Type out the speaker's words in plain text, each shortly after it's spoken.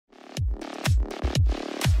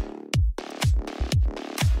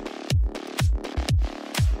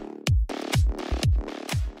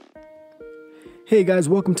Hey guys,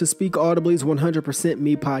 welcome to Speak Audibly's 100%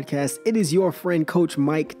 Me podcast. It is your friend Coach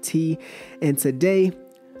Mike T, and today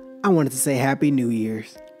I wanted to say Happy New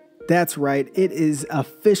Year's. That's right, it is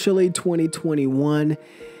officially 2021.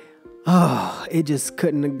 Oh, it just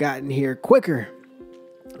couldn't have gotten here quicker.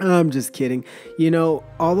 I'm just kidding. You know,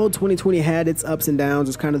 although 2020 had its ups and downs,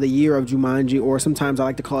 it's kind of the year of Jumanji, or sometimes I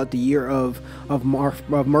like to call it the year of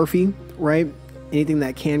Murphy, right? Anything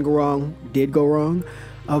that can go wrong did go wrong.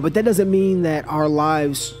 But that doesn't mean that our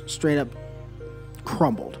lives straight up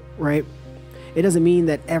crumbled, right? It doesn't mean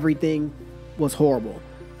that everything was horrible.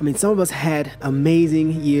 I mean, some of us had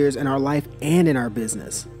amazing years in our life and in our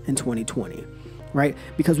business in 2020, right?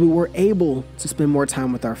 Because we were able to spend more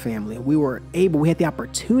time with our family. We had the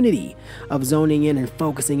opportunity of zoning in and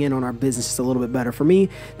focusing in on our business just a little bit better. For me,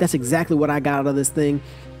 that's exactly what I got out of this thing.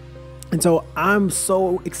 And so I'm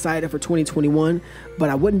so excited for 2021, but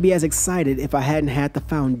I wouldn't be as excited if I hadn't had the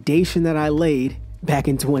foundation that I laid back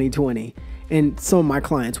in 2020. And some of my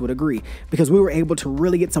clients would agree, because we were able to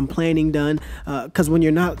really get some planning done. Because when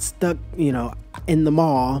you're not stuck, in the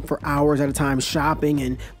mall for hours at a time shopping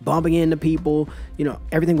and bumping into people,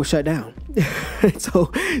 everything was shut down.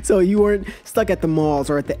 So you weren't stuck at the malls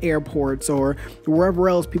or at the airports or wherever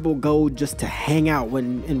else people go just to hang out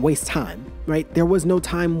and waste time, right? There was no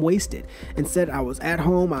time wasted. Instead, I was at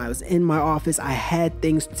home, I was in my office, I had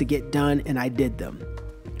things to get done, and I did them.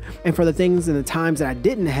 And for the things and the times that I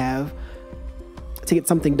didn't have to get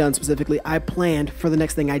something done specifically, I planned for the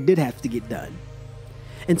next thing I did have to get done.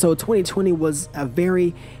 And so 2020 was a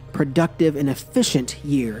very productive and efficient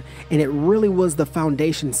year, and it really was the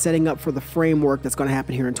foundation setting up for the framework that's going to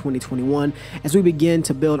happen here in 2021 as we begin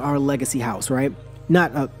to build our legacy house, right?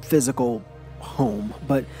 Not a physical home,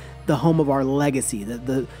 but the home of our legacy,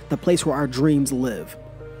 the place where our dreams live,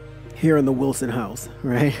 here in the Wilson house,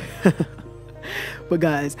 right? But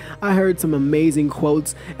guys, I heard some amazing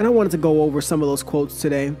quotes, and I wanted to go over some of those quotes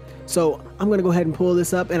today. So I'm going to go ahead and pull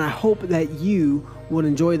this up, and I hope that you would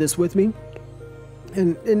enjoy this with me.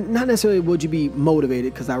 And not necessarily would you be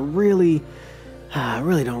motivated, because I really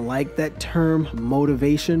don't like that term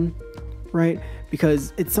motivation, right?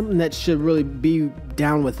 Because it's something that should really be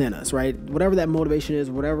down within us, right? Whatever that motivation is,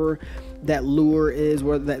 whatever that lure is,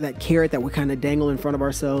 where that carrot that we kind of dangle in front of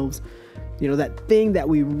ourselves, that thing that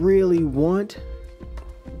we really want,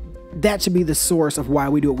 that should be the source of why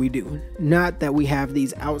we do what we do. Not that we have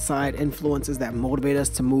these outside influences that motivate us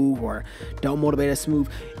to move or don't motivate us to move.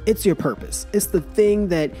 It's your purpose. It's the thing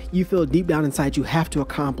that you feel deep down inside you have to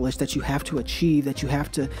accomplish, that you have to achieve, that you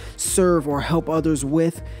have to serve or help others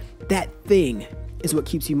with. That thing is what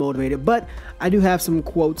keeps you motivated. But I do have some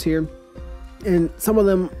quotes here, and some of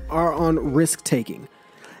them are on risk taking,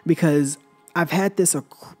 because I've had this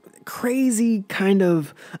crazy kind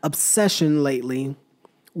of obsession lately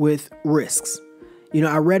with risks.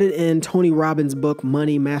 I read it in Tony Robbins' book,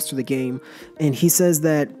 Money, Master the Game, and he says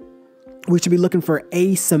that we should be looking for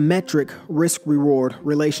asymmetric risk-reward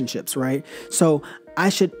relationships, right? So I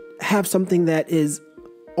should have something that is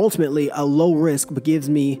ultimately a low risk but gives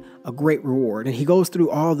me a great reward. And he goes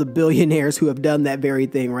through all the billionaires who have done that very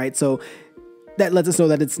thing, right? So that lets us know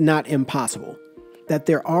that it's not impossible, that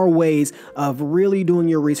there are ways of really doing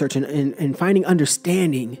your research and finding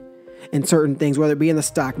understanding in certain things, whether it be in the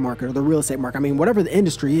stock market or the real estate market. I mean, whatever the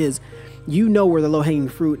industry is, where the low-hanging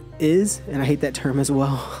fruit is, and I hate that term as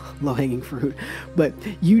well, low-hanging fruit, but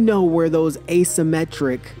where those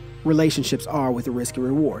asymmetric relationships are with the risk and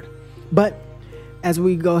reward. But as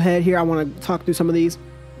we go ahead here, I want to talk through some of these.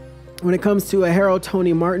 When it comes to Harold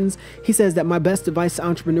Tony Martins, he says that my best advice to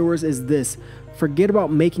entrepreneurs is this: forget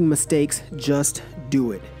about making mistakes, just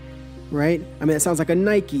do it, right? I mean, it sounds like a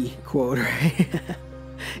Nike quote, right?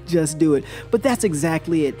 Just do it. But that's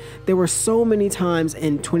exactly it. There were so many times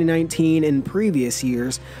in 2019 and previous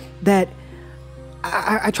years that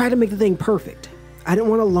I tried to make the thing perfect. I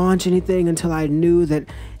didn't want to launch anything until I knew that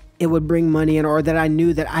it would bring money in, or that I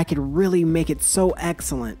knew that I could really make it so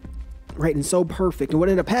excellent, right, and so perfect. And what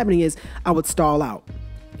ended up happening is I would stall out.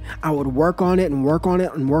 I would work on it and work on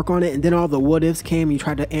it and work on it, and then all the what ifs came. You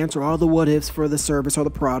tried to answer all the what ifs for the service or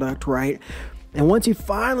the product, right? And once you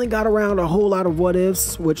finally got around a whole lot of what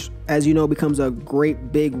ifs, which, as you know, becomes a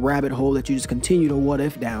great big rabbit hole that you just continue to what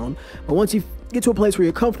if down. But once you get to a place where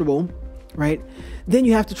you're comfortable, right, then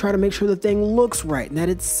you have to try to make sure the thing looks right and that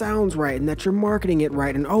it sounds right and that you're marketing it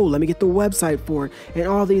right. And, let me get the website for it and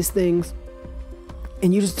all these things.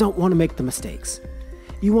 And you just don't want to make the mistakes.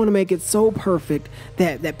 You want to make it so perfect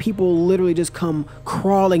that people literally just come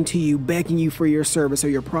crawling to you, begging you for your service or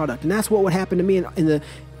your product. And that's what would happen to me in the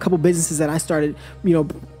couple businesses that I started,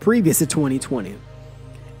 previous to 2020.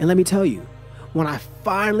 And let me tell you, when I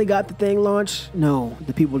finally got the thing launched, no,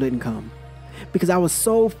 the people didn't come. Because I was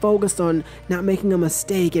so focused on not making a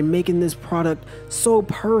mistake and making this product so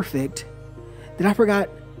perfect that I forgot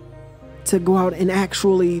to go out and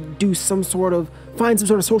actually find some sort of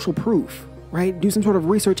social proof, right? Do some sort of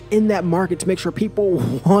research in that market to make sure people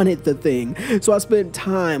wanted the thing. So I spent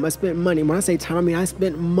time, I spent money. When I say time, I mean I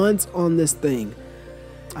spent months on this thing.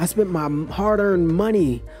 I spent my hard-earned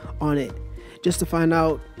money on it just to find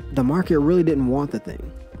out the market really didn't want the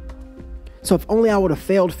thing. So if only I would have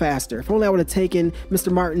failed faster, if only I would have taken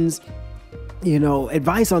Mr. Martin's,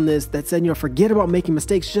 advice on this that said, forget about making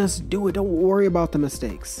mistakes, just do it. Don't worry about the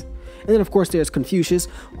mistakes. And then of course there's Confucius,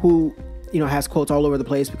 who, has quotes all over the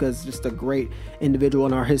place because just a great individual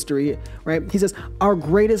in our history, right? He says, our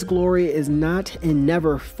greatest glory is not in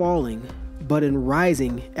never falling, but in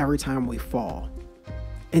rising every time we fall.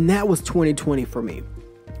 And that was 2020 for me,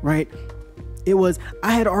 right?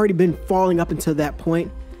 I had already been falling up until that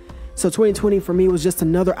point. So 2020 for me was just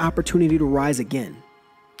another opportunity to rise again,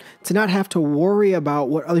 to not have to worry about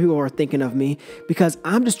what other people are thinking of me, because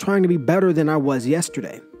I'm just trying to be better than I was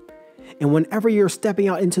yesterday. And whenever you're stepping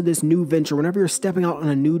out into this new venture, whenever you're stepping out on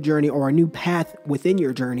a new journey or a new path within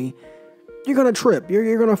your journey, you're going to trip.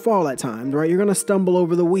 You're going to fall at times, right? You're going to stumble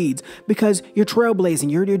over the weeds because you're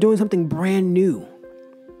trailblazing. You're doing something brand new.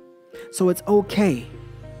 So it's okay.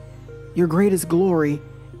 Your greatest glory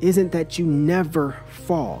isn't that you never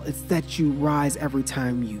fall. It's that you rise every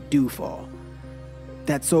time you do fall.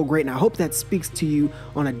 That's so great. And I hope that speaks to you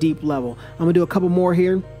on a deep level. I'm going to do a couple more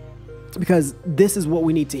here because this is what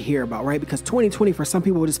we need to hear about, right? Because 2020 for some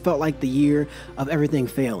people just felt like the year of everything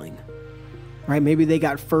failing, right? Maybe they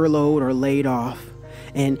got furloughed or laid off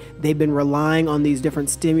and they've been relying on these different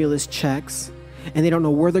stimulus checks and they don't know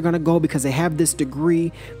where they're going to go because they have this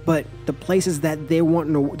degree, but the places that they're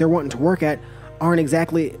wanting to work at aren't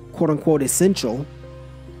exactly quote unquote essential,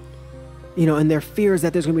 and their fear is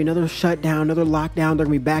that there's going to be another shutdown, another lockdown, they're going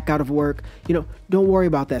to be back out of work. Don't worry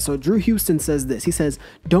about that. So Drew Houston says this, he says,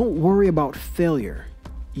 don't worry about failure.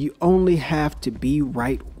 You only have to be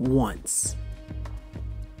right once.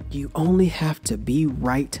 You only have to be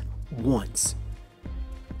right once.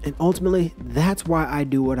 And ultimately, that's why I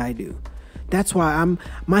do what I do. That's why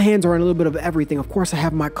my hands are on a little bit of everything. Of course, I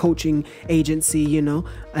have my coaching agency, and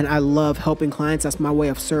I love helping clients. That's my way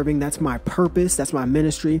of serving. That's my purpose. That's my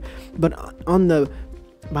ministry. But on the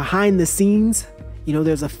behind the scenes,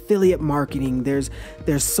 there's affiliate marketing. There's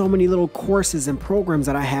so many little courses and programs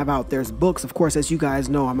that I have out. There's books. Of course, as you guys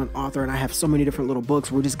know, I'm an author and I have so many different little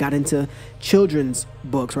books. We just got into children's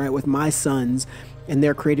books, right, with my sons, and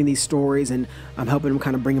they're creating these stories and I'm helping them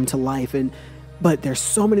kind of bring them to life. But there's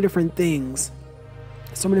so many different things,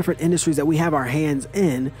 so many different industries that we have our hands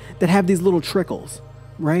in that have these little trickles,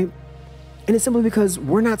 right? And it's simply because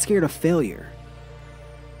we're not scared of failure.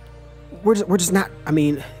 We're just not,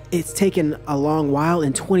 it's taken a long while,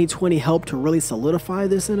 and 2020 helped to really solidify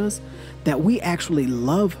this in us, that we actually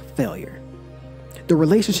love failure. The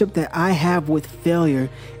relationship that I have with failure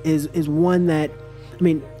is one that,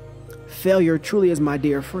 failure truly is my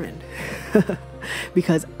dear friend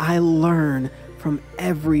because I learn from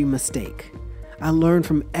every mistake. I learn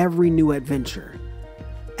from every new adventure.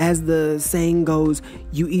 As the saying goes,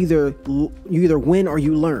 you either win or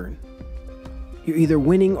you learn. You're either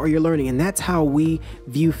winning or you're learning. And that's how we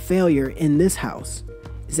view failure in this house,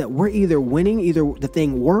 is that we're either winning, either the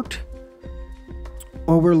thing worked,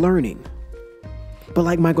 or we're learning. But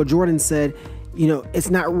like Michael Jordan said, it's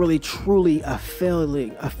not really truly a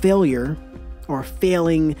failure or a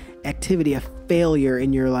failing activity, a failure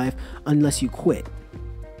in your life unless you quit.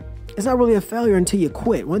 It's not really a failure until you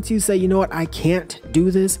quit. Once you say, you know what, I can't do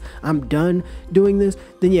this, I'm done doing this,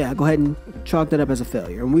 then yeah, go ahead and chalk that up as a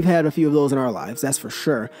failure. And we've had a few of those in our lives, that's for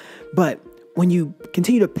sure. But when you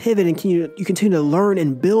continue to pivot and you continue to learn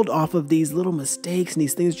and build off of these little mistakes and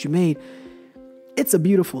these things that you made, it's a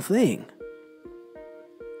beautiful thing,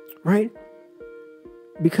 right?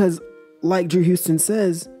 Because like Drew Houston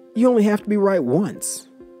says, you only have to be right once.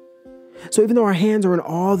 So even though our hands are in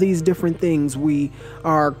all these different things, we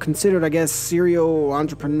are considered, I guess, serial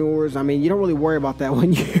entrepreneurs. You don't really worry about that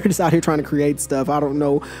when you're just out here trying to create stuff. I don't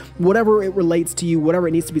know. Whatever it relates to you, whatever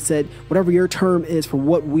it needs to be said, whatever your term is for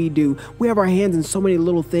what we do, we have our hands in so many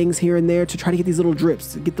little things here and there to try to get these little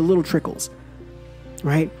drips, to get the little trickles,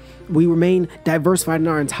 right? We remain diversified in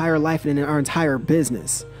our entire life and in our entire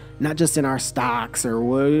business, not just in our stocks or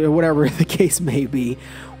whatever the case may be.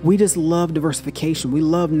 We just love diversification. We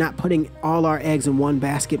love not putting all our eggs in one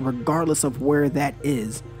basket, regardless of where that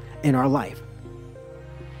is in our life.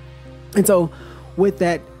 And so with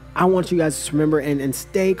that I want you guys to remember and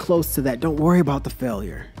stay close to that. Don't worry about the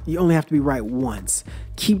failure. You only have to be right once.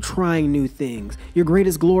 Keep trying new things. Your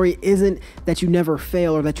greatest glory isn't that you never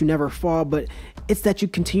fail or that you never fall, but it's that you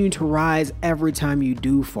continue to rise every time you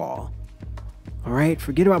do fall. All right?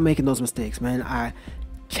 Forget about making those mistakes, man. I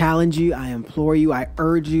challenge you, I implore you, I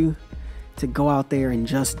urge you to go out there and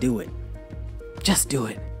just do it. Just do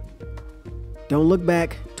it. Don't look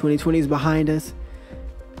back. 2020 is behind us.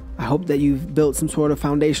 I hope that you've built some sort of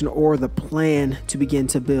foundation, or the plan to begin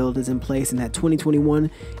to build is in place, and that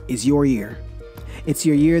 2021 is your year. It's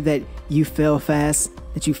your year that you fail fast,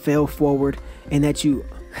 that you fail forward, and that you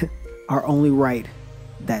are only right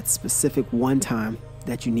that specific one time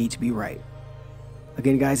that you need to be right.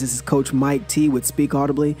 Again, guys, this is Coach Mike T with Speak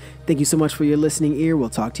Audibly. Thank you so much for your listening ear. We'll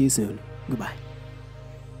talk to you soon. Goodbye.